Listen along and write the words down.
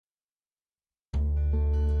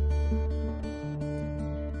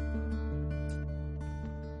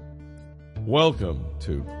Welcome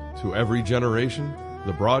to Every Generation,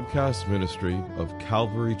 the broadcast ministry of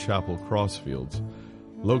Calvary Chapel Crossfields,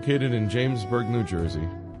 located in Jamesburg, New Jersey,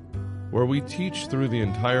 where we teach through the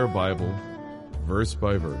entire Bible, verse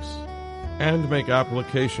by verse, and make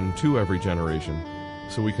application to every generation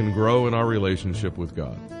so we can grow in our relationship with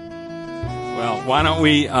God. Well, why don't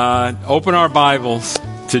we open our Bibles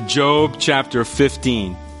to Job chapter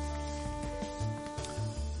 15.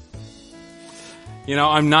 You know,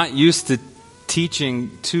 I'm not used to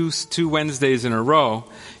teaching two Wednesdays in a row.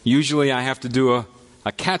 Usually I have to do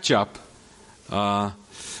a catch-up, to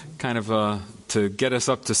get us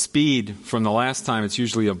up to speed from the last time. It's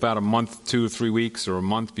usually about a month, 2 or 3 weeks, or a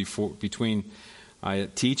month between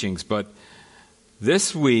teachings. But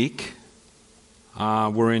this week,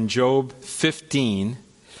 we're in Job 15.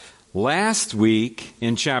 Last week,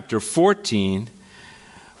 in chapter 14,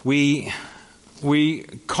 we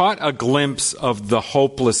caught a glimpse of the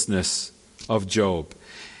hopelessness of Job.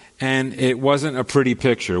 And it wasn't a pretty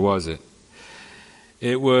picture, was it?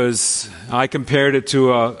 I compared it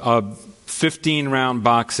to a 15-round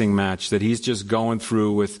boxing match that he's just going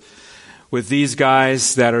through with these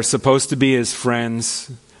guys that are supposed to be his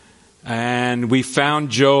friends. And we found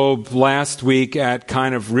Job last week at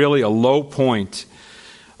kind of really a low point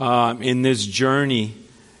in this journey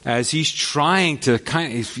as he's trying to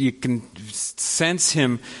you can sense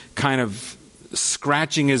him kind of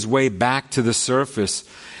scratching his way back to the surface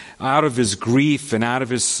out of his grief and out of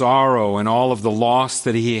his sorrow and all of the loss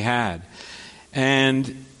that he had.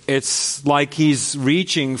 And it's like he's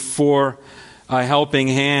reaching for a helping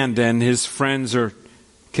hand and his friends are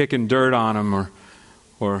kicking dirt on him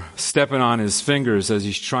or stepping on his fingers as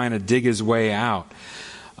he's trying to dig his way out.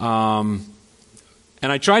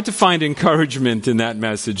 And I tried to find encouragement in that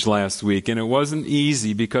message last week, and it wasn't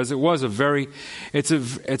easy because it was it's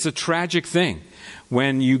a tragic thing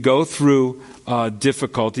when you go through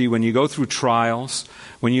difficulty, when you go through trials,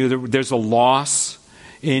 when there's a loss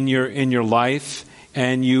in your life,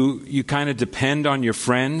 and you kind of depend on your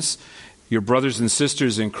friends, your brothers and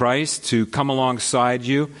sisters in Christ, to come alongside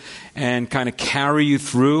you and kind of carry you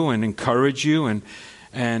through and encourage you and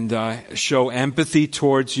show empathy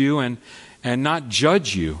towards you and not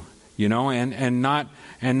judge you, and not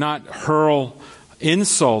hurl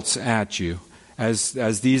insults at you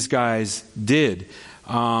as these guys did.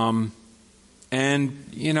 We've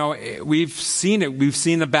seen it. We've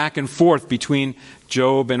seen the back and forth between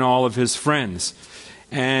Job and all of his friends.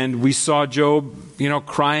 And we saw Job,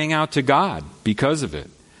 crying out to God because of it.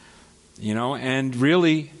 And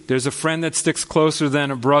really, there's a friend that sticks closer than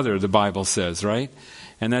a brother, the Bible says, right?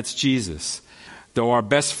 And that's Jesus. Though our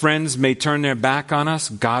best friends may turn their back on us,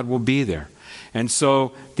 God will be there. And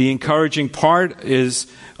so the encouraging part is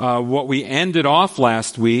what we ended off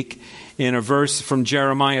last week in a verse from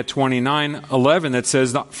Jeremiah 29:11 that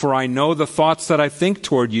says, "For I know the thoughts that I think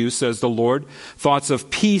toward you, says the Lord, thoughts of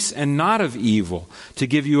peace and not of evil, to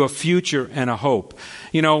give you a future and a hope."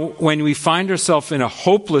 When we find ourselves in a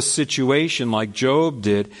hopeless situation like Job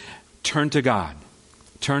did, turn to God.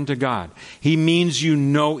 Turn to God. He means you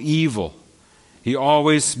no evil. He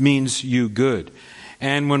always means you good.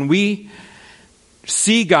 And when we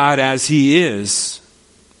see God as He is,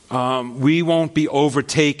 we won't be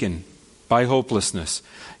overtaken by hopelessness.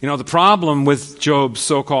 The problem with Job's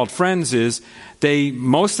so-called friends is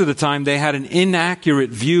most of the time they had an inaccurate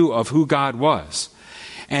view of who God was.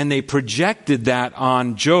 And they projected that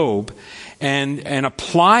on Job and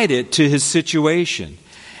applied it to his situation.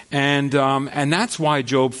 And that's why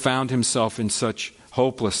Job found himself in such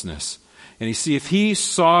hopelessness. And you see, if he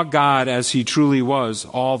saw God as He truly was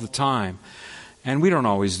all the time, and we don't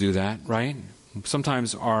always do that, right?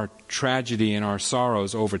 Sometimes our tragedy and our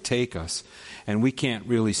sorrows overtake us, and we can't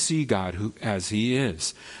really see God as He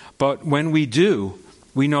is. But when we do,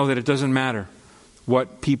 we know that it doesn't matter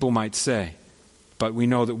what people might say, but we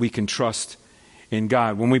know that we can trust in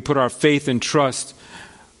God. When we put our faith and trust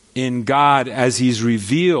in God as He's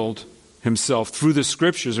revealed Himself through the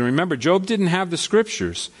Scriptures, and remember, Job didn't have the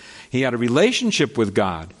Scriptures. He had a relationship with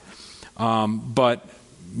God, but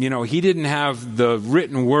he didn't have the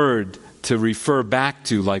written word to refer back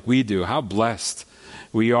to like we do. How blessed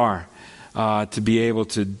we are to be able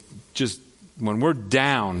to just, when we're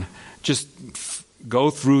down, just go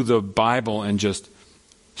through the Bible and just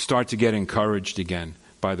start to get encouraged again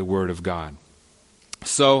by the Word of God.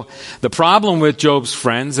 So the problem with Job's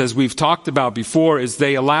friends, as we've talked about before, is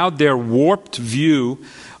they allowed their warped view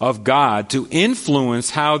of God to influence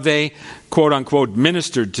how they, quote unquote,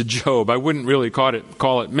 ministered to Job. I wouldn't really call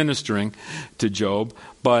it ministering to Job,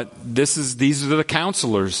 but these are the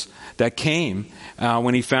counselors that came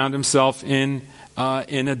when he found himself in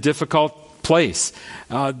a difficult place.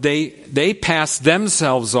 They passed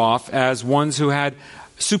themselves off as ones who had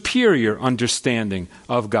superior understanding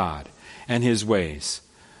of God and His ways.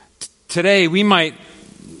 Today, we might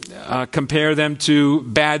compare them to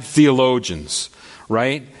bad theologians,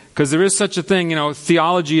 right? Because there is such a thing,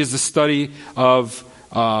 theology is the study of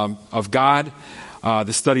God,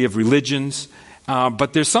 the study of religions,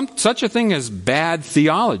 but there's such a thing as bad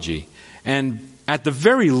theology. And at the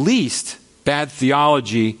very least, bad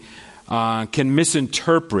theology can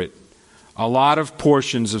misinterpret a lot of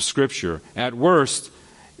portions of Scripture. At worst,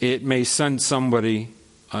 it may send somebody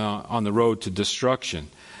on the road to destruction.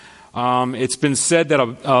 It's been said that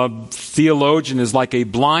a theologian is like a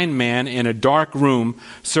blind man in a dark room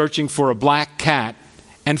searching for a black cat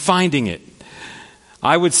and finding it.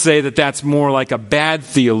 I would say that that's more like a bad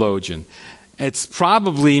theologian. It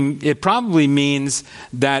probably means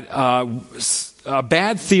that a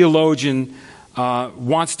bad theologian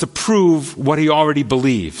wants to prove what he already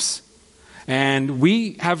believes. And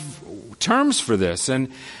we have terms for this. And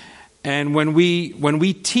when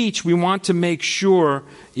we teach, we want to make sure,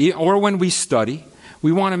 or when we study,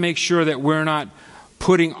 we want to make sure that we're not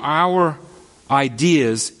putting our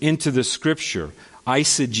ideas into the Scripture.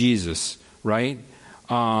 Eisegesis, right,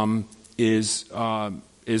 is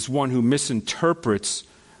one who misinterprets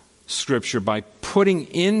Scripture by putting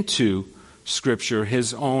into Scripture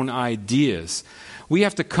his own ideas. We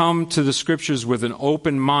have to come to the Scriptures with an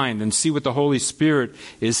open mind and see what the Holy Spirit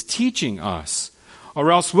is teaching us.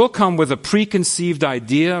 Or else we'll come with a preconceived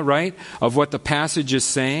idea, right, of what the passage is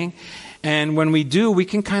saying. And when we do, we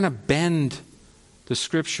can kind of bend the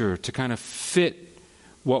Scripture to kind of fit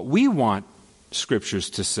what we want Scriptures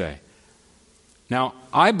to say. Now,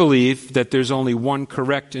 I believe that there's only one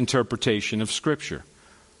correct interpretation of Scripture.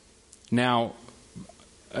 Now,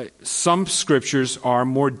 some Scriptures are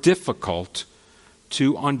more difficult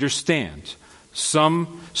to understand.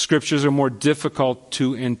 Some Scriptures are more difficult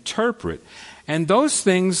to interpret. And those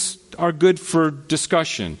things are good for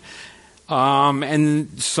discussion.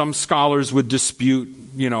 And some scholars would dispute,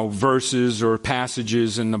 verses or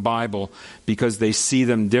passages in the Bible because they see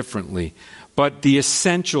them differently. But the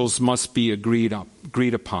essentials must be agreed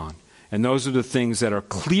upon. And those are the things that are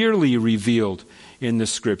clearly revealed in the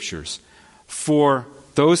Scriptures. For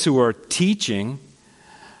those who are teaching,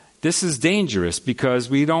 this is dangerous because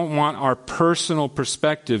we don't want our personal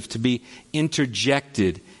perspective to be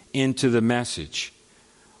interjected into the message.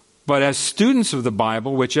 But as students of the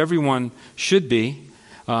Bible, which everyone should be,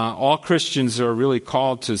 all Christians are really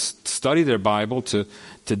called to study their Bible, to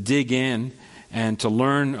dig in, and to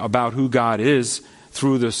learn about who God is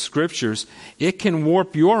through the Scriptures. It can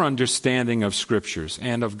warp your understanding of Scriptures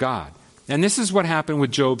and of God. And this is what happened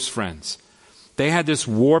with Job's friends. They had this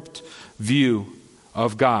warped view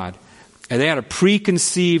of God. And they had a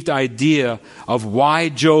preconceived idea of why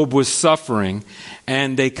Job was suffering,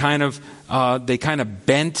 and they kind of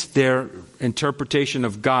bent their interpretation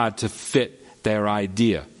of God to fit their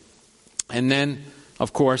idea. And then,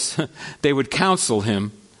 of course, they would counsel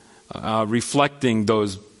him, reflecting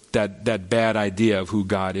that bad idea of who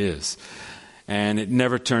God is, and it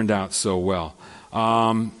never turned out so well.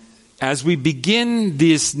 As we begin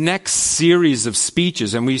this next series of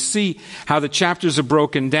speeches, and we see how the chapters are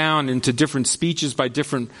broken down into different speeches by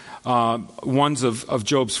different ones of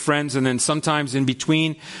Job's friends, and then sometimes in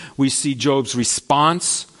between we see Job's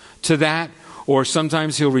response to that, or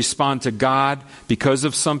sometimes he'll respond to God because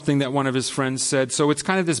of something that one of his friends said. So it's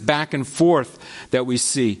kind of this back and forth that we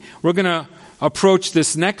see. We're going to approach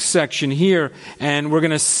this next section here, and we're going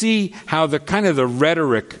to see how the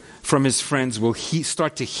rhetoric from his friends will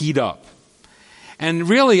start to heat up. And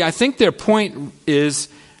really, I think their point is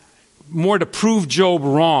more to prove Job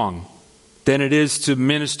wrong than it is to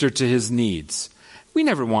minister to his needs. We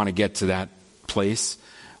never want to get to that place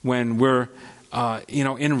when we're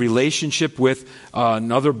in relationship with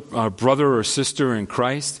another brother or sister in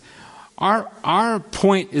Christ. Our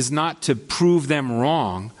point is not to prove them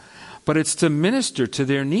wrong, but it's to minister to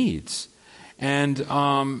their needs. And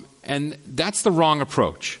that's the wrong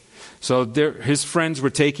approach. So his friends were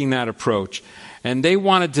taking that approach, and they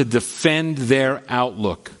wanted to defend their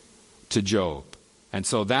outlook to Job. And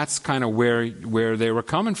so that's kind of where they were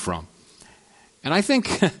coming from. And I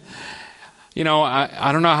think, I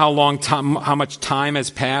don't know how much time has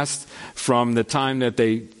passed from the time that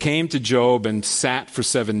they came to Job and sat for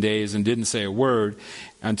 7 days and didn't say a word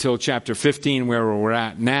until chapter 15, where we're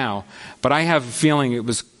at now. But I have a feeling it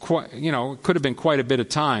was it could have been quite a bit of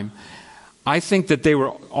time. I think that they were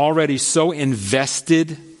already so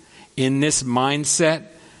invested in this mindset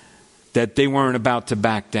that they weren't about to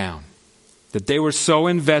back down. That they were so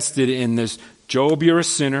invested in this, Job, you're a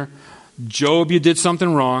sinner. Job, you did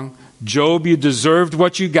something wrong. Job, you deserved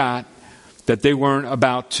what you got, that they weren't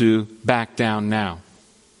about to back down now.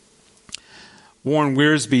 Warren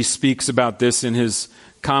Wiersbe speaks about this in his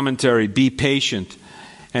commentary, Be Patient.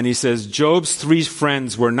 And he says, Job's three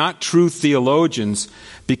friends were not true theologians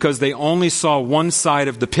because they only saw one side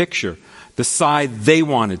of the picture, the side they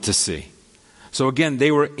wanted to see. So again,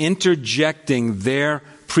 they were interjecting their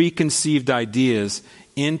preconceived ideas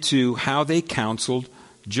into how they counseled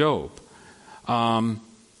Job. And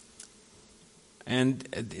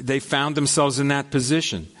they found themselves in that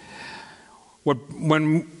position.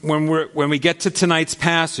 When we get to tonight's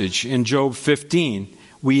passage in Job 15,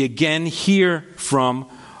 we again hear from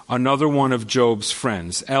another one of Job's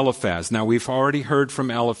friends, Eliphaz. Now, we've already heard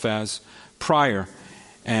from Eliphaz prior,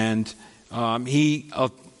 and a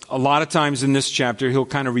lot of times in this chapter, he'll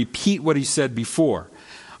kind of repeat what he said before.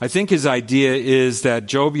 I think his idea is that,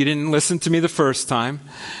 Job, you didn't listen to me the first time.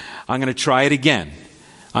 I'm going to try it again.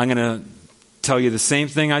 I'm going to tell you the same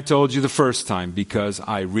thing I told you the first time because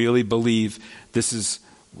I really believe this is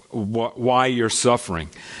why you're suffering.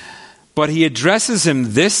 But he addresses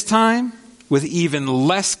him this time with even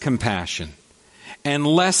less compassion and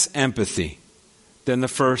less empathy than the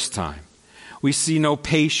first time. We see no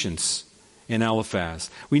patience in Eliphaz.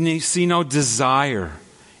 We see no desire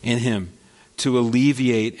in him to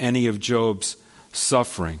alleviate any of Job's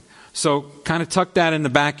suffering. So kind of tuck that in the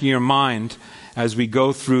back of your mind as we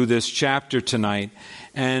go through this chapter tonight,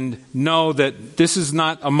 and know that this is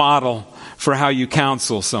not a model for how you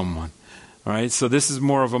counsel someone. All right, so this is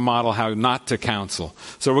more of a model how not to counsel.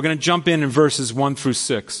 So we're going to jump in verses 1 through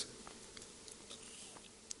 6.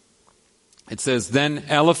 It says, Then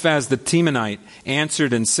Eliphaz the Temanite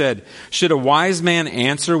answered and said, Should a wise man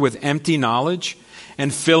answer with empty knowledge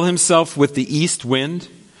and fill himself with the east wind?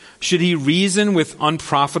 Should he reason with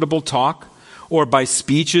unprofitable talk, or by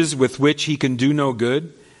speeches with which he can do no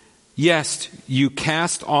good? Yes, you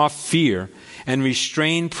cast off fear and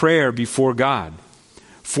restrain prayer before God.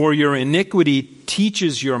 For your iniquity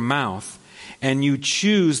teaches your mouth, and you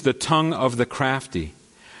choose the tongue of the crafty.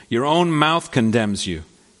 Your own mouth condemns you,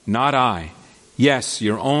 not I. Yes,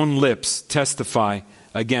 your own lips testify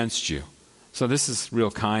against you. So this is real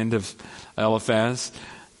kind of Eliphaz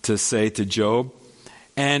to say to Job.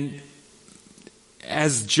 And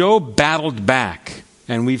as Job battled back,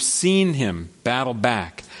 and we've seen him battle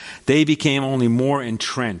back, they became only more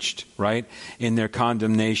entrenched, right, in their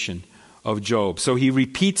condemnation of Job. So he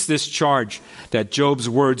repeats this charge that Job's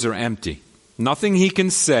words are empty. Nothing he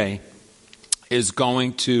can say is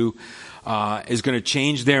going to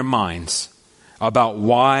change their minds about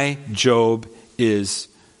why Job is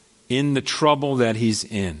in the trouble that he's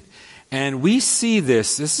in. And we see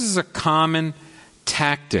this is a common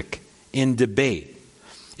tactic in debate.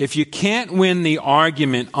 If you can't win the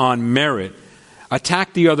argument on merit,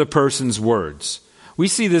 attack the other person's words. We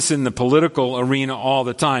see this in the political arena all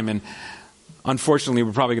the time, and unfortunately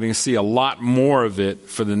we're probably going to see a lot more of it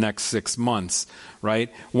for the next 6 months, right?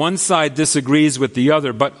 One side disagrees with the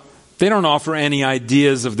other, but they don't offer any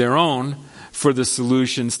ideas of their own for the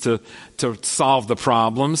solutions to solve the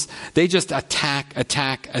problems. They just attack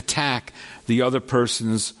the other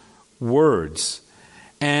person's words.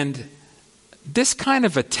 And this kind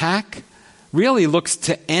of attack really looks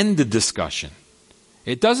to end the discussion.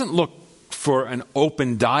 It doesn't look for an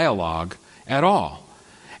open dialogue at all.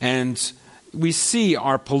 And we see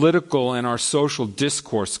our political and our social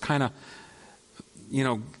discourse kind of,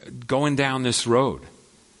 going down this road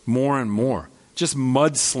more and more. Just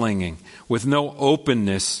mudslinging with no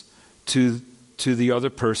openness to the other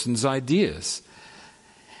person's ideas.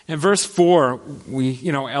 In verse 4,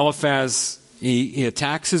 Eliphaz, he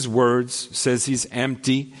attacks his words, says he's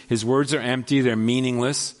empty. His words are empty, they're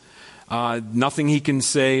meaningless. Nothing he can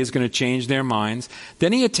say is going to change their minds.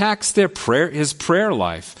 Then he attacks his prayer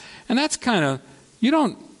life. And that's kind of,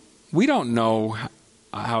 we don't know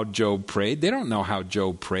how Job prayed. They don't know how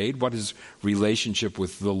Job prayed, what his relationship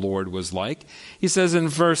with the Lord was like. He says in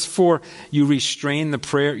verse 4, you restrain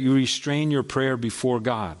your prayer before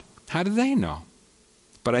God. How do they know?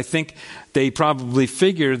 But I think they probably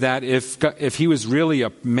figure that if he was really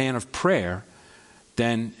a man of prayer,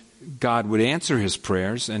 then God would answer his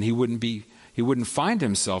prayers and he wouldn't find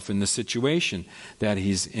himself in the situation that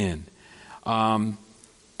he's in.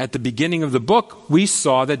 At the beginning of the book, we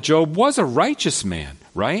saw that Job was a righteous man,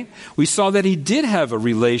 right? We saw that he did have a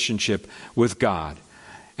relationship with God.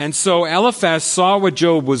 And so Eliphaz saw what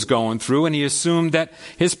Job was going through, and he assumed that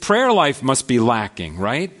his prayer life must be lacking,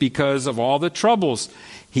 right? Because of all the troubles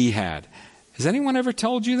he had. Has anyone ever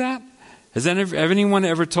told you that? Has anyone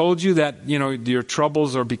ever told you that, your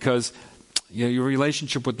troubles are because Your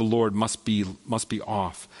relationship with the Lord must be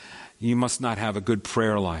off. You must not have a good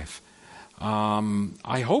prayer life.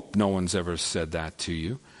 I hope no one's ever said that to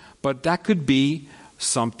you, but that could be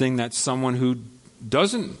something that someone who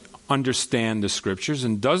doesn't understand the Scriptures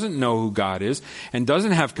and doesn't know who God is and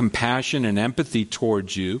doesn't have compassion and empathy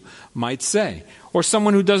towards you might say. Or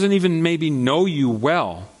someone who doesn't even maybe know you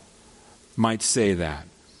well might say that.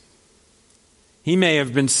 He may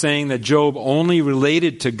have been saying that Job only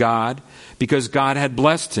related to God because God had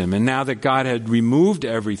blessed him, and now that God had removed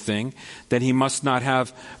everything, that he must not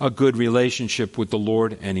have a good relationship with the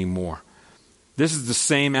Lord anymore. This is the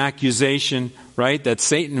same accusation, right, that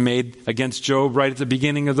Satan made against Job right at the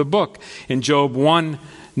beginning of the book. In Job 1,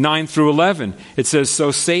 9 through 11, it says, "So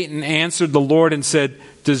Satan answered the Lord and said,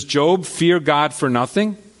 'Does Job fear God for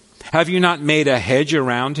nothing? Have you not made a hedge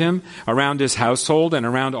around him, around his household, and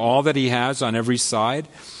around all that he has on every side?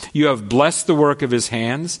 You have blessed the work of his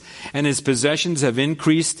hands, and his possessions have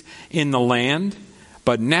increased in the land.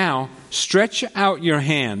 But now stretch out your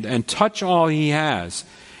hand and touch all he has,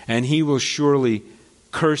 and he will surely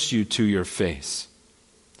curse you to your face.'"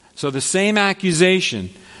 So the same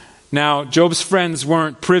accusation. Now, Job's friends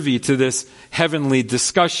weren't privy to this heavenly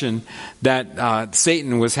discussion that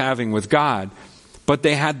Satan was having with God, but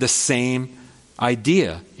they had the same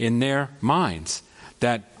idea in their minds.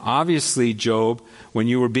 That obviously, Job, when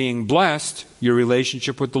you were being blessed, your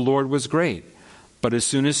relationship with the Lord was great. But as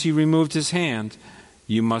soon as he removed his hand,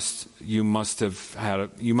 you must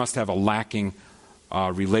have a lacking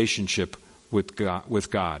relationship with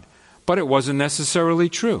God. But it wasn't necessarily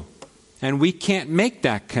true. And we can't make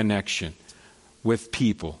that connection with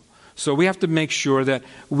people. So we have to make sure that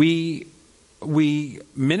we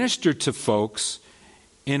minister to folks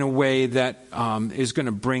in a way that is going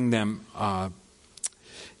to bring them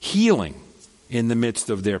healing in the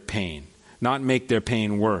midst of their pain, not make their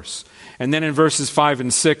pain worse. And then in verses 5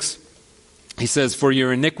 and 6, he says, "For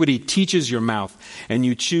your iniquity teaches your mouth, and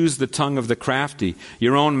you choose the tongue of the crafty.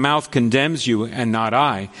 Your own mouth condemns you, and not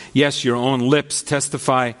I. Yes, your own lips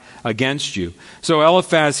testify against you." So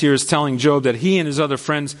Eliphaz here is telling Job that he and his other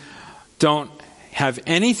friends don't have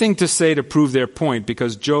anything to say to prove their point,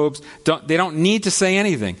 because they don't need to say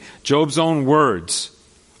anything. Job's own words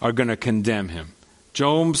are going to condemn him.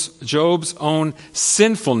 Job's own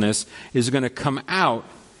sinfulness is going to come out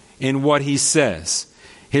in what he says.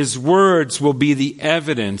 His words will be the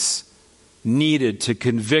evidence needed to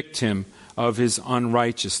convict him of his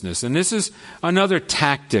unrighteousness. And this is another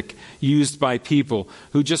tactic used by people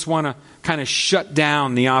who just want to kind of shut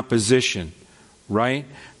down the opposition, right?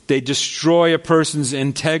 They destroy a person's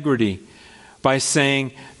integrity by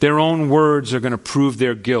saying their own words are going to prove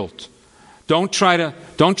their guilt. Don't try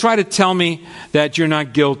to tell me that you're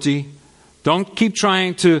not guilty. Don't keep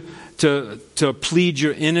trying to plead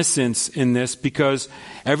your innocence in this, because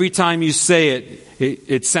every time you say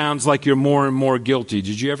it sounds like you're more and more guilty.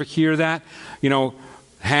 Did you ever hear that?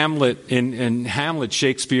 Hamlet, in Hamlet,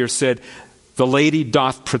 Shakespeare said, "The lady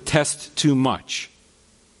doth protest too much."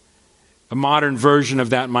 A modern version of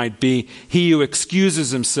that might be, "He who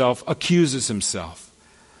excuses himself accuses himself."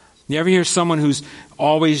 You ever hear someone who's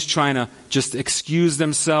always trying to just excuse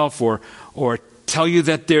themselves or tell you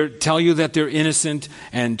that they're innocent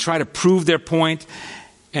and try to prove their point?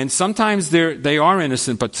 And sometimes they are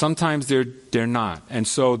innocent, but sometimes they're not. And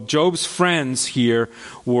so Job's friends here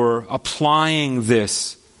were applying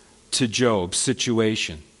this to Job's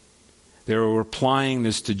situation. They were applying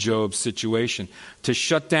this to Job's situation to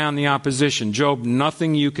shut down the opposition. Job,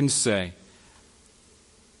 nothing you can say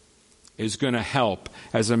is going to help.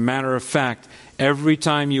 As a matter of fact, every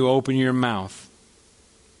time you open your mouth,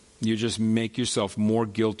 you just make yourself more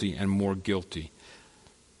guilty and more guilty.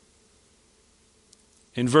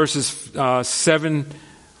 In verses 7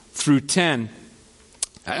 through 10,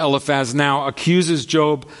 Eliphaz now accuses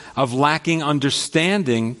Job of lacking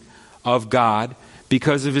understanding of God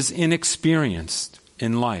because of his inexperience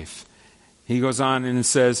in life. He goes on and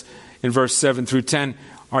says in verse 7 through 10,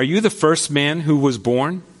 "Are you the first man who was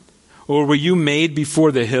born? Or were you made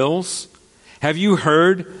before the hills? Have you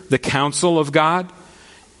heard the counsel of God?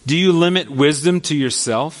 Do you limit wisdom to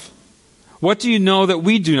yourself? What do you know that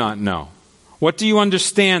we do not know? What do you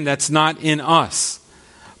understand that's not in us?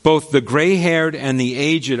 Both the gray-haired and the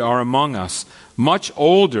aged are among us, much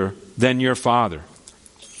older than your father."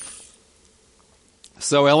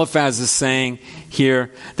 So Eliphaz is saying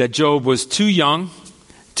here that Job was too young,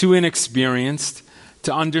 too inexperienced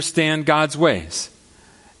to understand God's ways.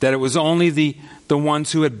 That it was only the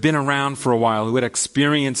ones who had been around for a while, who had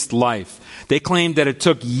experienced life. They claimed that it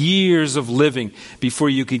took years of living before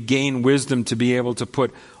you could gain wisdom to be able to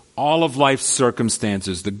put all of life's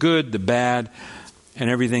circumstances, the good, the bad, and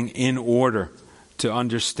everything in order to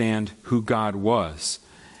understand who God was.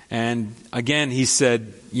 And again, he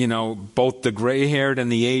said, both the gray-haired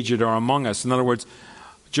and the aged are among us. In other words,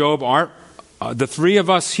 Job, the three of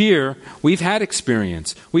us here, we've had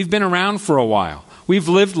experience. We've been around for a while. We've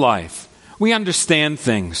lived life. We understand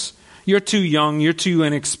things. You're too young. You're too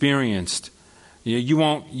inexperienced.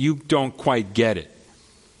 You don't quite get it.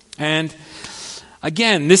 And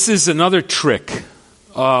again, this is another trick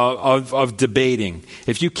of debating.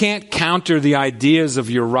 If you can't counter the ideas of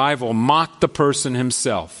your rival, mock the person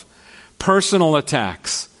himself. Personal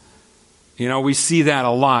attacks. We see that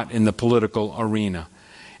a lot in the political arena.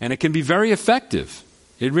 And it can be very effective.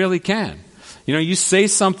 It really can. You say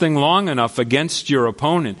something long enough against your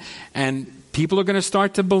opponent, and people are going to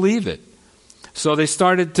start to believe it. So they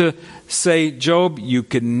started to say, Job, you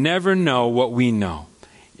could never know what we know.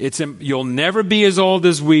 You'll never be as old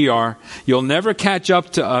as we are. You'll never catch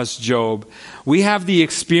up to us, Job. We have the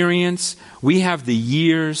experience. We have the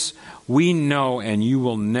years. We know, and you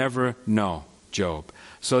will never know, Job.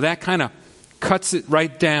 So that kind of cuts it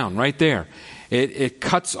right down, right there. It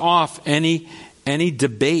cuts off any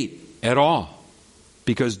debate at all,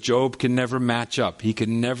 because Job can never match up. He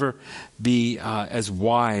can never be as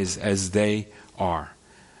wise as they are.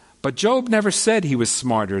 But Job never said he was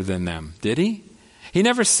smarter than them, did he? He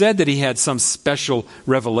never said that he had some special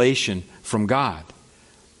revelation from God.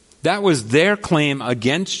 That was their claim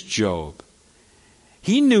against Job.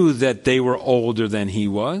 He knew that they were older than he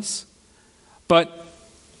was. But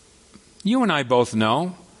you and I both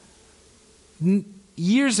know,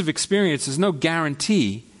 years of experience is no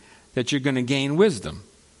guarantee that you're going to gain wisdom,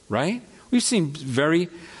 right? We've seen very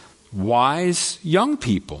wise young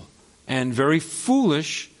people and very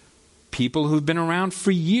foolish people who've been around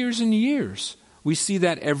for years and years. We see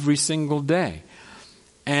that every single day.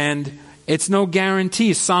 And it's no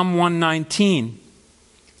guarantee. Psalm 119,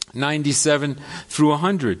 97 through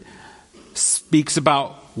 100 speaks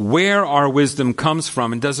about where our wisdom comes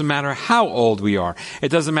from. It doesn't matter how old we are. It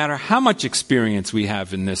doesn't matter how much experience we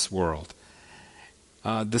have in this world.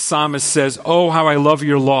 The psalmist says, "Oh, how I love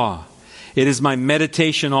your law. It is my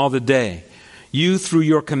meditation all the day. You, through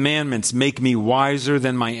your commandments, make me wiser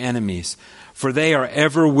than my enemies, for they are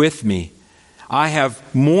ever with me. I have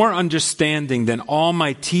more understanding than all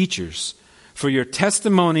my teachers, for your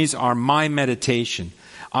testimonies are my meditation.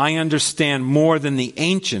 I understand more than the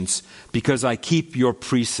ancients, because I keep your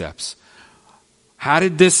precepts." How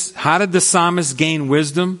did the psalmist gain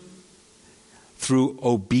wisdom? Through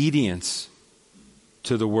obedience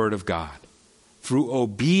to the Word of God. Through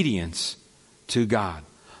obedience to God.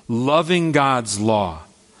 Loving God's law.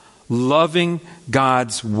 Loving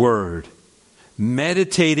God's Word.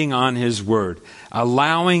 Meditating on His Word,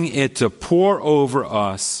 allowing it to pour over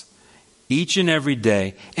us each and every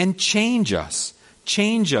day and change us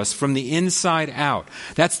from the inside out.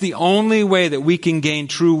 That's the only way that we can gain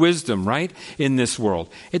true wisdom, right, in this world.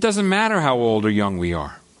 It doesn't matter how old or young we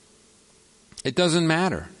are. It doesn't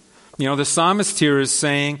matter. The psalmist here is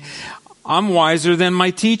saying, I'm wiser than my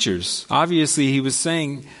teachers. Obviously, he was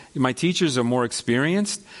saying, my teachers are more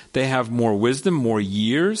experienced. They have more wisdom, more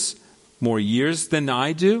years than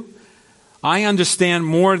I do. I understand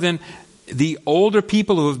more than the older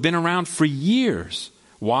people who have been around for years.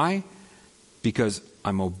 Why? Because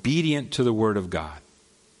I'm obedient to the Word of God.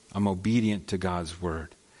 I'm obedient to God's Word.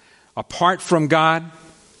 Apart from God,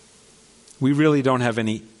 we really don't have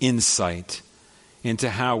any insight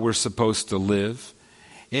into how we're supposed to live.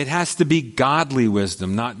 It has to be godly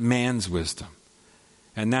wisdom, not man's wisdom.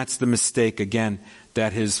 And that's the mistake, again,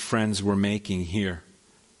 that his friends were making here.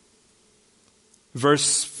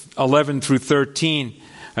 Verse 11 through 13,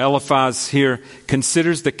 Eliphaz here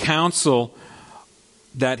considers the counsel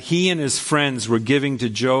that he and his friends were giving to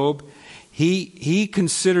Job. He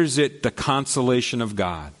considers it the consolation of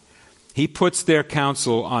God. He puts their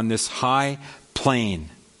counsel on this high plane.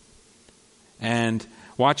 And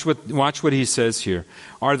watch what he says here.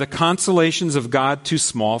 Are the consolations of God too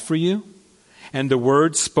small for you? And the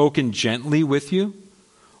words spoken gently with you?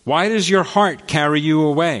 Why does your heart carry you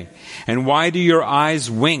away? And why do your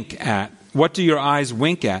eyes wink at? What do your eyes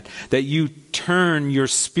wink at? That you turn your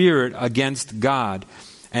spirit against God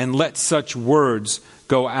and let such words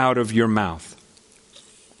go out of your mouth.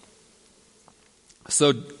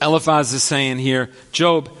 So Eliphaz is saying here,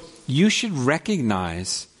 Job, you should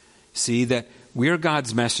recognize, that we're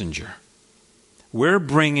God's messenger. We're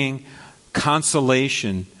bringing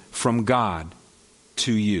consolation from God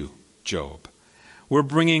to you, Job. We're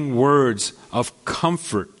bringing words of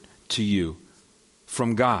comfort to you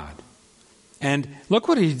from God. And look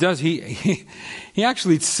what he does. He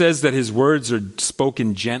actually says that his words are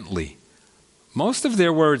spoken gently. Most of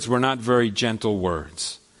their words were not very gentle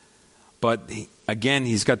words. But again,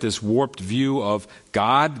 he's got this warped view of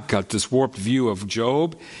God, got this warped view of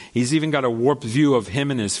Job. He's even got a warped view of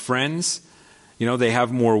him and his friends. You know, they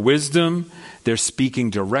have more wisdom. They're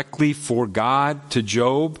speaking directly for God to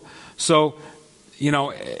Job. So, you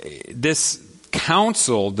know, this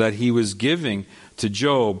counsel that he was giving to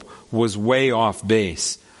Job was way off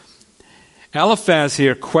base. Eliphaz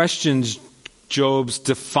here questions Job's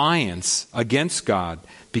defiance against God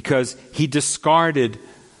because he discarded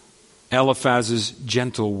Eliphaz's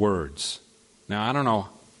gentle words. Now,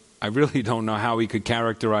 I really don't know how he could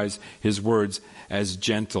characterize his words as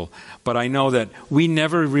gentle, but I know that we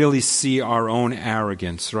never really see our own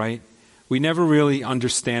arrogance, right? We never really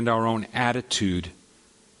understand our own attitude.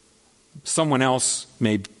 Someone else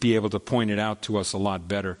may be able to point it out to us a lot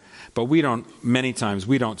better, but many times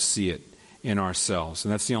we don't see it in ourselves.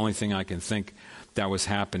 And that's the only thing I can think that was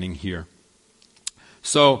happening here.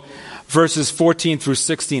 So verses 14 through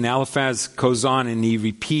 16, Eliphaz goes on and he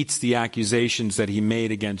repeats the accusations that he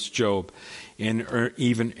made against Job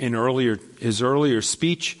even in his earlier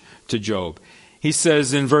speech to Job. He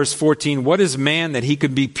says in verse 14, "What is man that he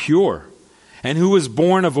could be pure? And who was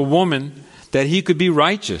born of a woman that he could be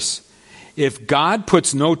righteous? If God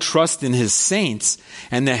puts no trust in his saints,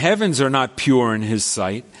 and the heavens are not pure in his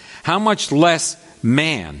sight, how much less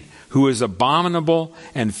man, who is abominable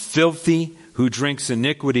and filthy, who drinks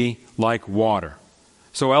iniquity like water?"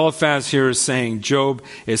 So Eliphaz here is saying Job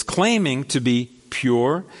is claiming to be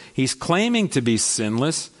pure. He's claiming to be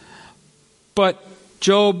sinless. But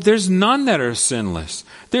Job, there's none that are sinless.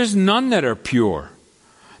 There's none that are pure.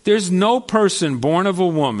 There's no person born of a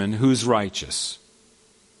woman who's righteous.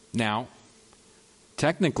 Now,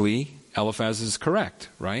 technically, Eliphaz is correct,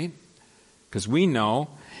 right? Because we know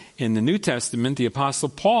in the New Testament, the Apostle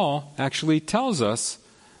Paul actually tells us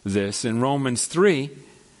this in Romans 3.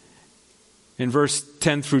 In verse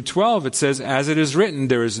 10 through 12, it says, "As it is written,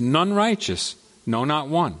 there is none righteous, no, not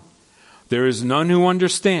one. There is none who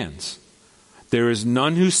understands. There is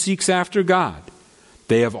none who seeks after God.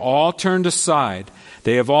 They have all turned aside.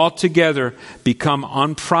 They have altogether become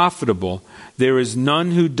unprofitable. There is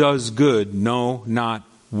none who does good, no, not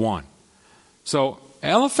one." So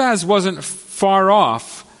Eliphaz wasn't far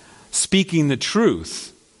off speaking the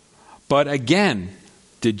truth. But again,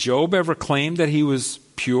 did Job ever claim that he was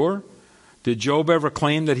pure? Did Job ever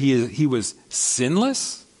claim that he was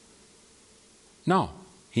sinless? No,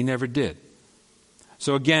 he never did.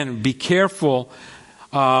 So again, be careful.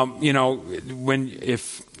 I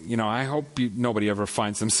hope nobody ever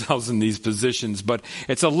finds themselves in these positions, but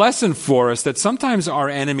it's a lesson for us that sometimes our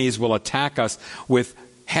enemies will attack us with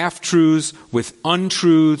half-truths, with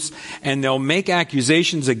untruths, and they'll make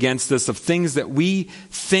accusations against us of things that we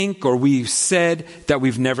think or we've said that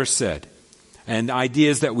we've never said, and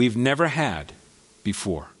ideas that we've never had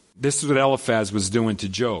before. This is what Eliphaz was doing to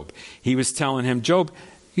Job. He was telling him, "Job,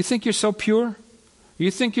 you think you're so pure? You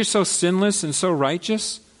think you're so sinless and so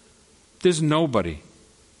righteous? There's nobody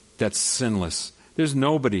that's sinless. There's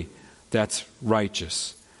nobody that's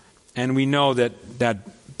righteous." And we know that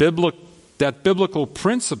biblical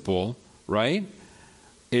principle, right,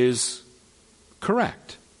 is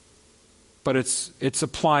correct. But it's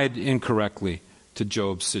applied incorrectly to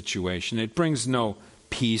Job's situation. It brings no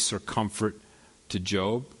peace or comfort to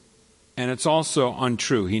Job. And it's also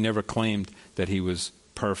untrue. He never claimed that he was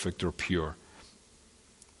perfect or pure.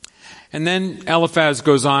 And then Eliphaz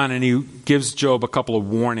goes on and he gives Job a couple of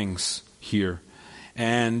warnings here.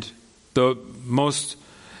 And the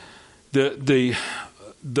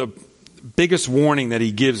biggest warning that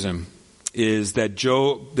he gives him is that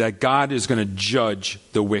God is going to judge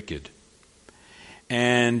the wicked.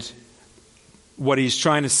 And what he's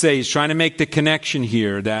trying to say, he's trying to make the connection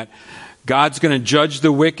here that God's going to judge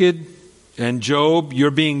the wicked, and Job,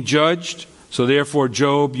 you're being judged, so therefore,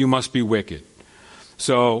 Job, you must be wicked.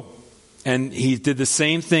 So, and he did the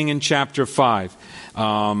same thing in chapter 5.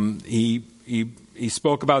 He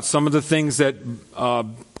spoke about some of the things that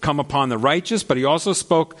come upon the righteous, but he also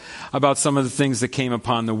spoke about some of the things that came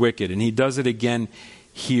upon the wicked. And he does it again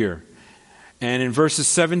here. And in verses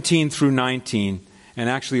 17 through 19, and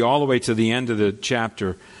actually all the way to the end of the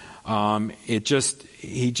chapter,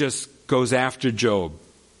 he just goes after Job.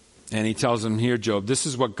 And he tells him, "Here, Job, this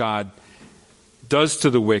is what God does to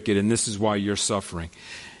the wicked, and this is why you're suffering."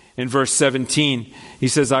 In verse 17, he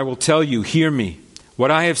says, "I will tell you, hear me.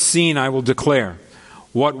 What I have seen I will declare.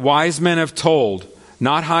 What wise men have told,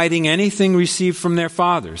 not hiding anything received from their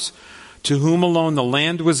fathers. to whom alone the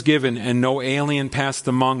land was given, and no alien passed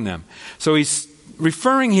among them. So he's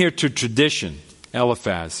referring here to tradition,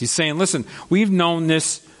 Eliphaz. He's saying, listen, we've known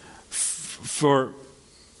this for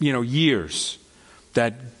years,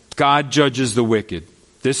 that God judges the wicked.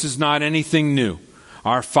 This is not anything new.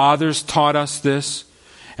 Our fathers taught us this,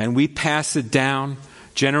 and we pass it down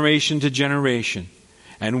generation to generation.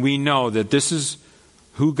 And we know that this is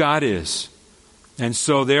who God is. And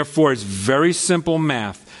so therefore it's very simple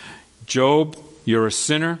math. Job, you're a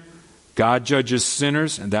sinner. God judges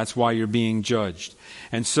sinners, and that's why you're being judged.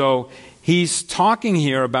 And so he's talking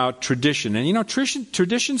here about tradition. And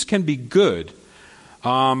traditions can be good,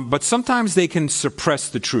 but sometimes they can suppress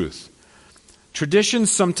the truth.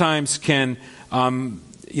 Traditions sometimes can,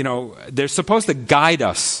 they're supposed to guide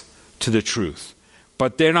us to the truth,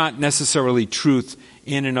 but they're not necessarily truth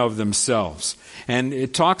in and of themselves. And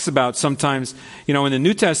it talks about sometimes, in the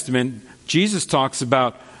New Testament, Jesus talks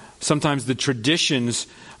about sometimes the traditions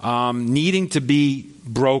needing to be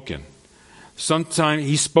broken. Sometimes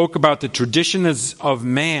he spoke about the traditions of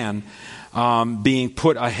man being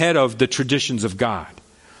put ahead of the traditions of God.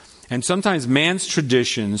 And sometimes man's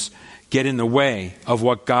traditions get in the way of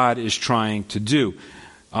what God is trying to do.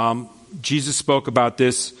 Jesus spoke about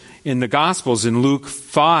this in the Gospels in Luke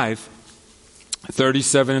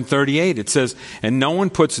 5:37 and 38. It says, "And no one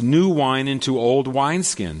puts new wine into old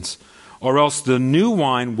wineskins, or else the new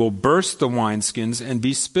wine will burst the wineskins and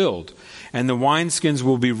be spilled, and the wineskins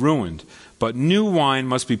will be ruined. But new wine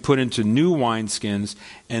must be put into new wineskins,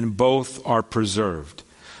 and both are preserved."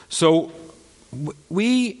 So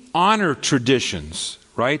we honor traditions,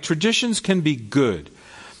 right? Traditions can be good,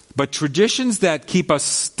 but traditions that keep us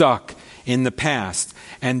stuck in the past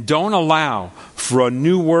and don't allow for a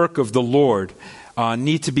new work of the Lord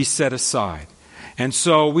need to be set aside. And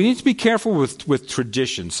so we need to be careful with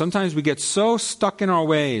tradition. Sometimes we get so stuck in our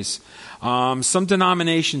ways. Some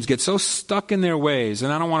denominations get so stuck in their ways.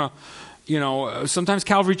 And I don't want to, sometimes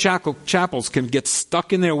Calvary chapels can get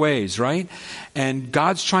stuck in their ways, right? And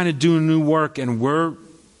God's trying to do new work, and we're,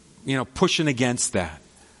 pushing against that.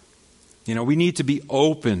 We need to be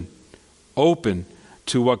open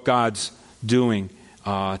to what God's doing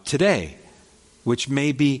today, which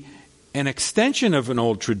may be an extension of an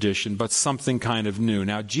old tradition, but something kind of new.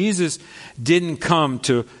 Now, Jesus didn't come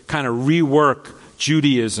to kind of rework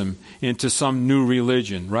Judaism into some new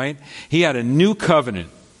religion, right? He had a new covenant.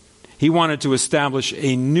 He wanted to establish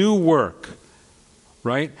a new work,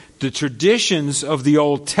 right? The traditions of the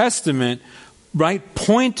Old Testament, right,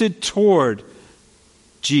 pointed toward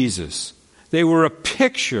Jesus. They were a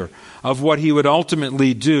picture of what he would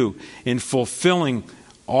ultimately do in fulfilling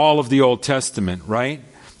all of the Old Testament, right?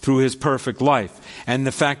 Through his perfect life. And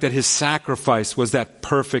the fact that his sacrifice was that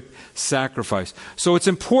perfect sacrifice. So it's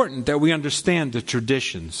important that we understand the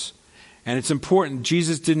traditions. And it's important,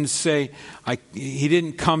 Jesus didn't say, he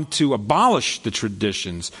didn't come to abolish the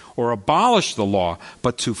traditions or abolish the law,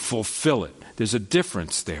 but to fulfill it. There's a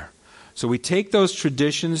difference there. So we take those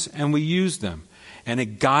traditions and we use them. And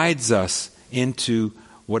it guides us into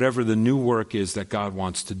whatever the new work is that God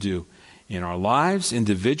wants to do in our lives,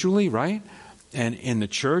 individually, right? And in the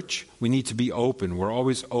church, we need to be open. We're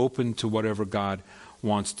always open to whatever God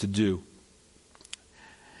wants to do.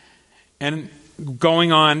 And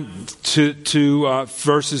going on to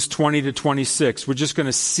verses 20 to 26, we're just going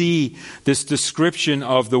to see this description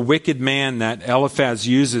of the wicked man that Eliphaz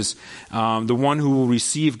uses, the one who will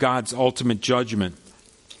receive God's ultimate judgment.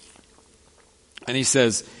 And he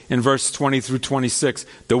says in verse 20 through 26,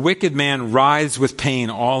 "The wicked man writhes with pain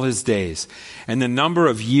all his days, and the number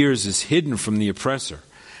of years is hidden from the oppressor.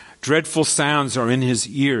 Dreadful sounds are in his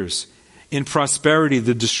ears. In prosperity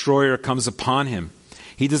the destroyer comes upon him.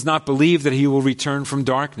 He does not believe that he will return from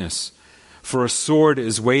darkness, for a sword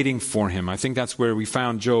is waiting for him." I think that's where we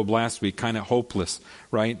found Job last week, kind of hopeless,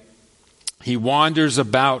 right? "He wanders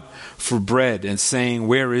about for bread and saying,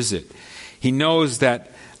 'Where is it?' He knows that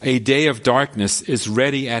a day of darkness is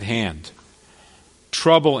ready at hand.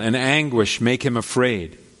 Trouble and anguish make him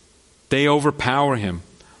afraid. They overpower him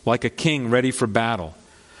like a king ready for battle.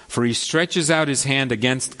 For he stretches out his hand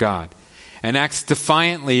against God and acts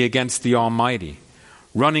defiantly against the Almighty,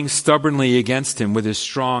 running stubbornly against him with his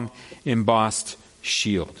strong embossed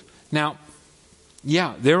shield." Now,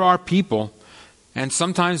 there are people, and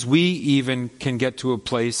sometimes we even can get to a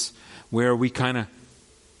place where we kind of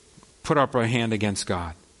put up our hand against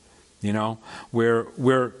God. Where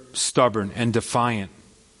we're stubborn and defiant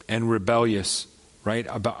and rebellious, right,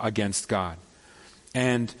 against God.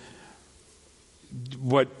 And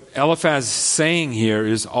what Eliphaz is saying here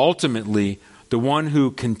is ultimately The one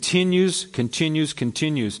who continues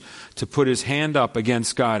to put his hand up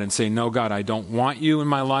against God and say, no, God, I don't want you in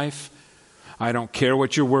my life. I don't care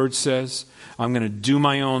what your word says. I'm going to do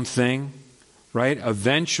my own thing, right?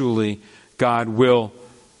 Eventually, God will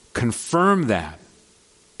confirm that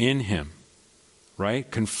in him, right?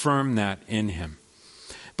 Confirm that in him.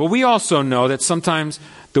 But we also know that sometimes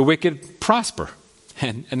the wicked prosper.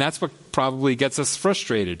 And that's what probably gets us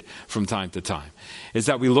frustrated from time to time, is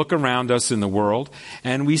that we look around us in the world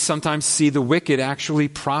and we sometimes see the wicked actually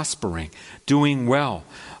prospering, doing well,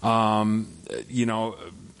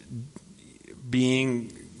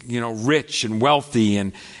 being, rich and wealthy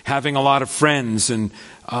and having a lot of friends and,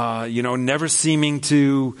 never seeming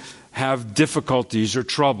to have difficulties or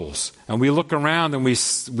troubles. And we look around and we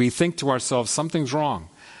think to ourselves, something's wrong.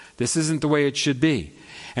 This isn't the way it should be.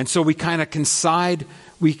 And so we kind of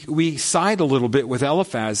we side a little bit with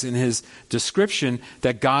Eliphaz in his description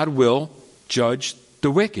that God will judge the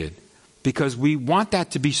wicked because we want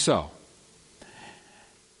that to be so.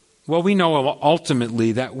 Well, we know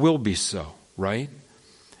ultimately that will be so, right?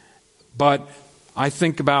 But I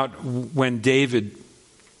think about when David,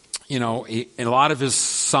 in a lot of his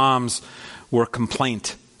psalms were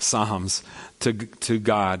complaint psalms to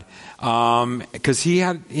God, because he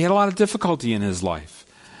had a lot of difficulty in his life.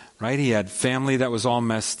 Right, he had family that was all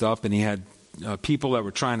messed up, and he had people that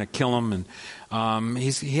were trying to kill him, and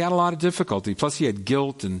he had a lot of difficulty. Plus, he had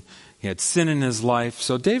guilt and he had sin in his life.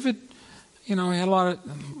 So David, he had a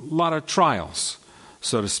lot of trials,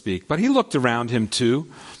 so to speak. But he looked around him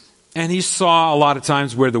too, and he saw a lot of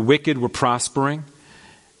times where the wicked were prospering.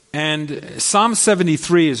 And Psalm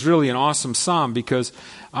 73 is really an awesome psalm because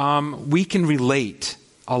we can relate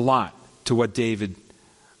a lot to what David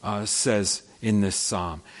says in this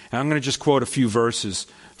psalm. And I'm going to just quote a few verses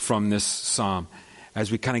from this psalm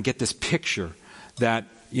as we kind of get this picture that,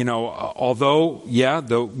 although,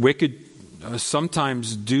 the wicked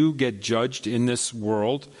sometimes do get judged in this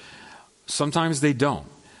world, sometimes they don't.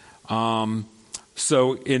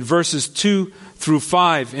 So in verses 2 through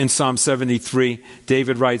 5 in Psalm 73,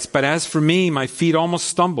 David writes, "But as for me, my feet almost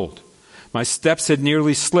stumbled. My steps had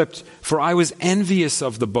nearly slipped, for I was envious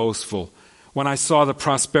of the boastful when I saw the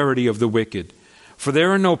prosperity of the wicked. For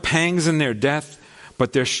there are no pangs in their death,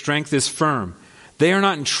 but their strength is firm. They are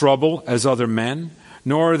not in trouble as other men,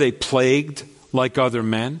 nor are they plagued like other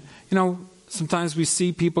men." Sometimes we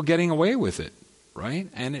see people getting away with it, right?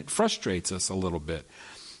 And it frustrates us a little bit.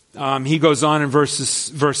 He goes on in verse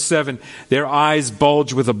 7, "Their eyes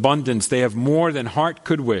bulge with abundance. They have more than heart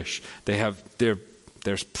could wish."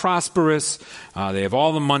 They're prosperous. They have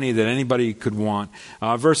all the money that anybody could want.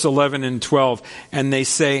 Verse 11 and 12, "And they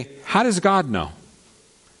say, how does God know?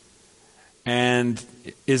 And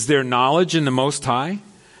is there knowledge in the Most High?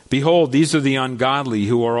 Behold, these are the ungodly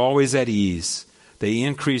who are always at ease. They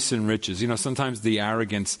increase in riches." Sometimes the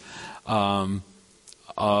arrogance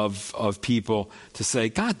of people to say,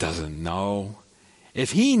 God doesn't know.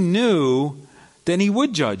 If he knew, then he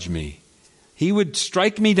would judge me. He would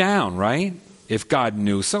strike me down, right? If God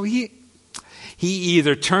knew. So he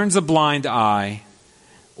either turns a blind eye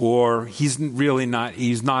or he's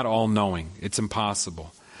not all-knowing. It's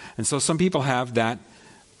impossible. And so some people have that,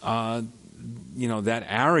 that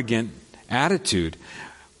arrogant attitude.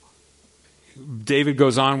 David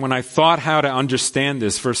goes on, "When I thought how to understand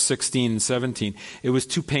this," verse 16 and 17, "it was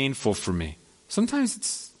too painful for me." Sometimes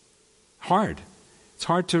it's hard. It's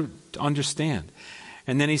hard to understand.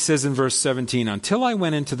 And then he says in verse 17, "Until I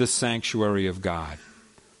went into the sanctuary of God,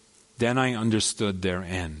 then I understood their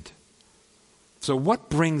end." So what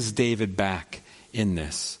brings David back in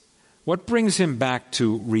this? What brings him back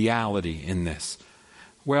to reality in this?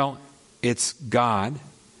 Well, it's God.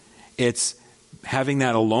 It's having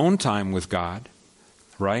that alone time with God,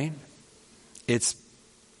 right? It's,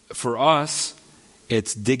 for us,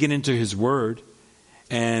 it's digging into his word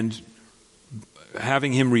and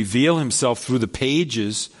having him reveal himself through the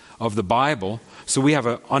pages of the Bible so we have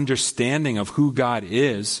an understanding of who God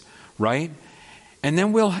is, right? And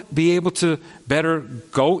then we'll be able to better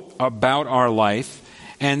go about our life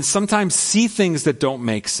and sometimes see things that don't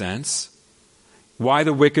make sense. Why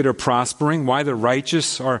the wicked are prospering, why the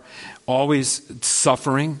righteous are always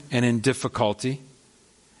suffering and in difficulty.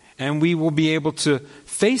 And we will be able to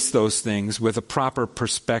face those things with a proper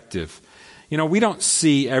perspective. We don't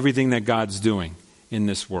see everything that God's doing in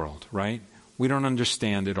this world, right? We don't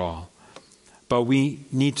understand it all. But we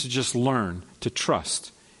need to just learn to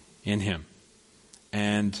trust in him.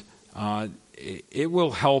 And it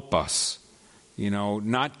will help us,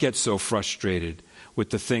 not get so frustrated with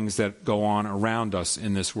the things that go on around us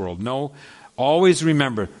in this world. No, always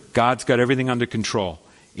remember, God's got everything under control.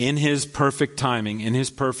 in his perfect timing, in his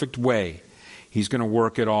perfect way, he's going to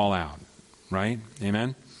work it all out. Right?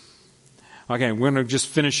 Amen? Okay, we're going to just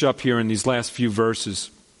finish up here in these last few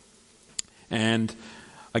verses. And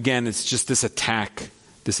again, it's just this attack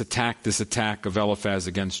of Eliphaz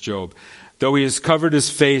against Job. Though he has covered his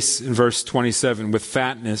face, in verse 27, with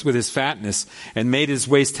his fatness, and made his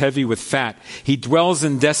waist heavy with fat, he dwells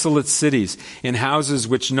in desolate cities, in houses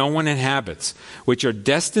which no one inhabits, which are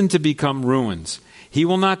destined to become ruins. He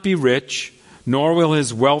will not be rich, nor will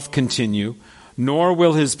his wealth continue, nor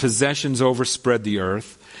will his possessions overspread the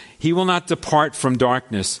earth. He will not depart from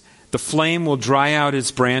darkness. The flame will dry out his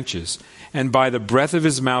branches, and by the breath of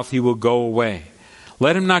his mouth he will go away.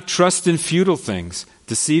 Let him not trust in futile things,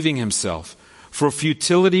 deceiving himself, for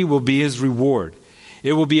futility will be his reward.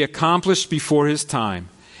 It will be accomplished before his time,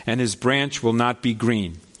 and his branch will not be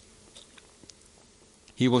green.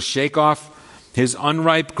 He will shake off his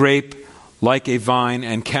unripe grape like a vine,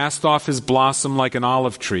 and cast off his blossom like an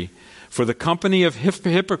olive tree. For the company of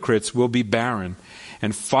hypocrites will be barren,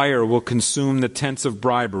 and fire will consume the tents of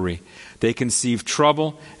bribery. They conceive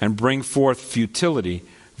trouble and bring forth futility.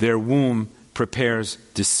 Their womb prepares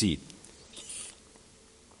deceit.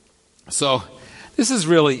 So this is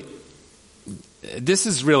really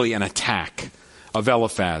an attack of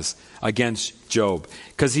Eliphaz against Job,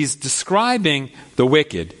 because he's describing the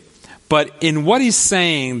wicked, but in what he's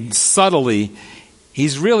saying subtly,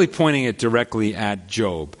 he's really pointing it directly at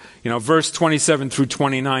Job. Verse 27 through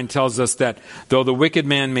 29 tells us that though the wicked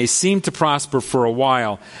man may seem to prosper for a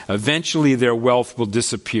while, eventually their wealth will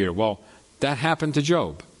disappear. Well, that happened to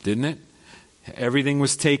Job, didn't it? Everything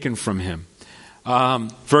was taken from him.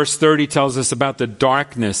 Verse 30 tells us about the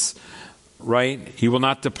darkness, right? He will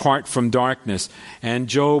not depart from darkness. And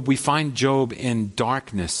Job, we find Job in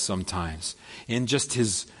darkness sometimes, in just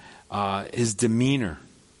his demeanor.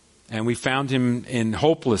 And we found him in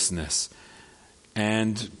hopelessness.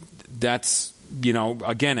 And that's,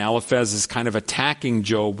 again, Eliphaz is kind of attacking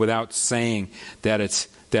Job without saying that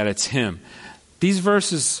it's him. These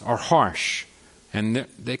verses are harsh, and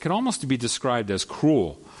they could almost be described as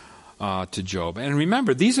cruel to Job. And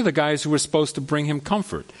remember, these are the guys who were supposed to bring him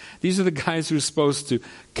comfort. These are the guys who are supposed to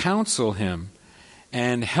counsel him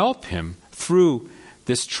and help him through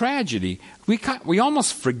this tragedy. We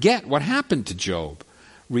almost forget what happened to Job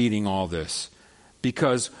reading all this,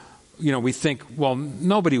 because we think, well,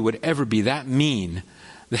 nobody would ever be that mean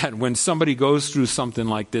that when somebody goes through something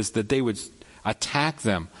like this that they would attack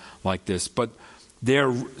them like this. But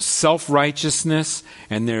their self-righteousness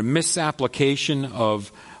and their misapplication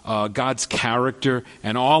of God's character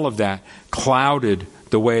and all of that clouded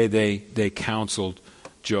the way they counseled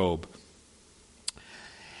Job.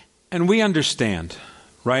 And we understand,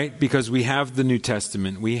 right? Because we have the New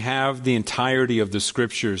Testament. We have the entirety of the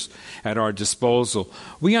Scriptures at our disposal.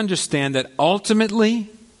 We understand that ultimately,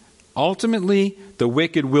 the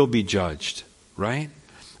wicked will be judged, right?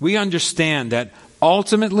 We understand that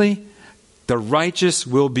ultimately, the righteous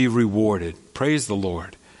will be rewarded. Praise the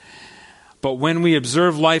Lord. But when we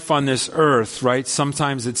observe life on this earth, right,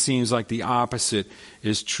 sometimes it seems like the opposite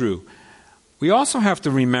is true. We also have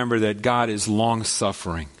to remember that God is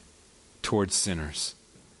long-suffering towards sinners.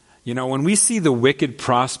 When we see the wicked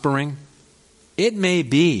prospering, it may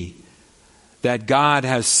be that God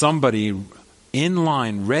has somebody in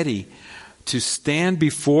line ready to stand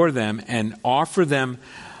before them and offer them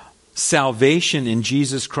salvation in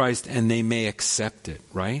Jesus Christ, and they may accept it,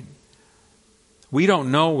 right? We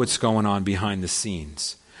don't know what's going on behind the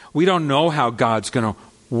scenes. We don't know how God's going to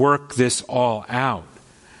work this all out.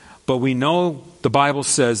 But we know the Bible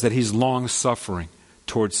says that He's long-suffering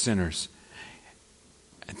towards sinners.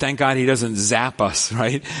 Thank God He doesn't zap us,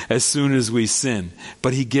 right, as soon as we sin.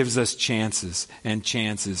 But He gives us chances and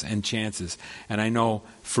chances and chances. And I know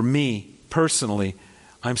for me, personally,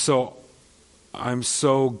 I'm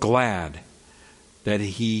so glad that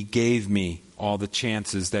He gave me all the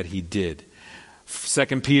chances that He did.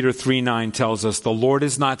 2 Peter 3:9 tells us, "The Lord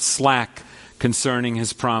is not slack concerning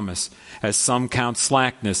His promise, as some count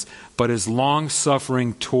slackness, but is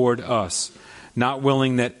long-suffering toward us, not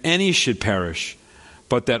willing that any should perish,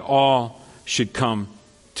 but that all should come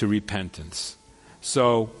to repentance."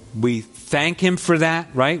 So we thank Him for that,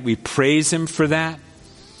 right? We praise Him for that.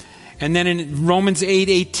 And then in Romans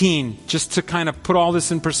 8:18, just to kind of put all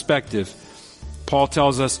this in perspective, Paul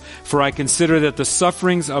tells us, "For I consider that the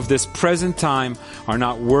sufferings of this present time are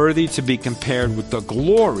not worthy to be compared with the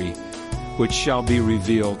glory which shall be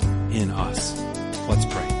revealed in us." Let's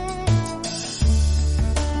pray.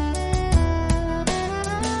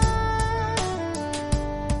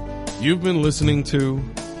 You've been listening to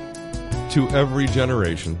Every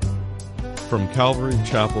Generation, from Calvary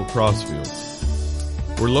Chapel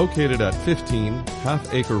Crossfields. We're located at 15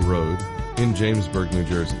 Half Acre Road in Jamesburg, New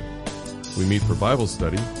Jersey. We meet for Bible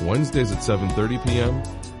study Wednesdays at 7:30 p.m.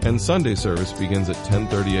 and Sunday service begins at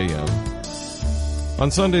 10:30 a.m.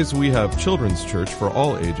 On Sundays, we have children's church for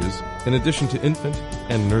all ages, in addition to infant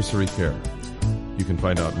and nursery care. You can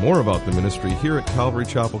find out more about the ministry here at Calvary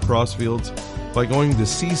Chapel Crossfields by going to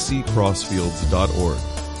cccrossfields.org.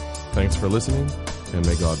 Thanks for listening, and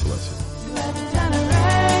may God bless you.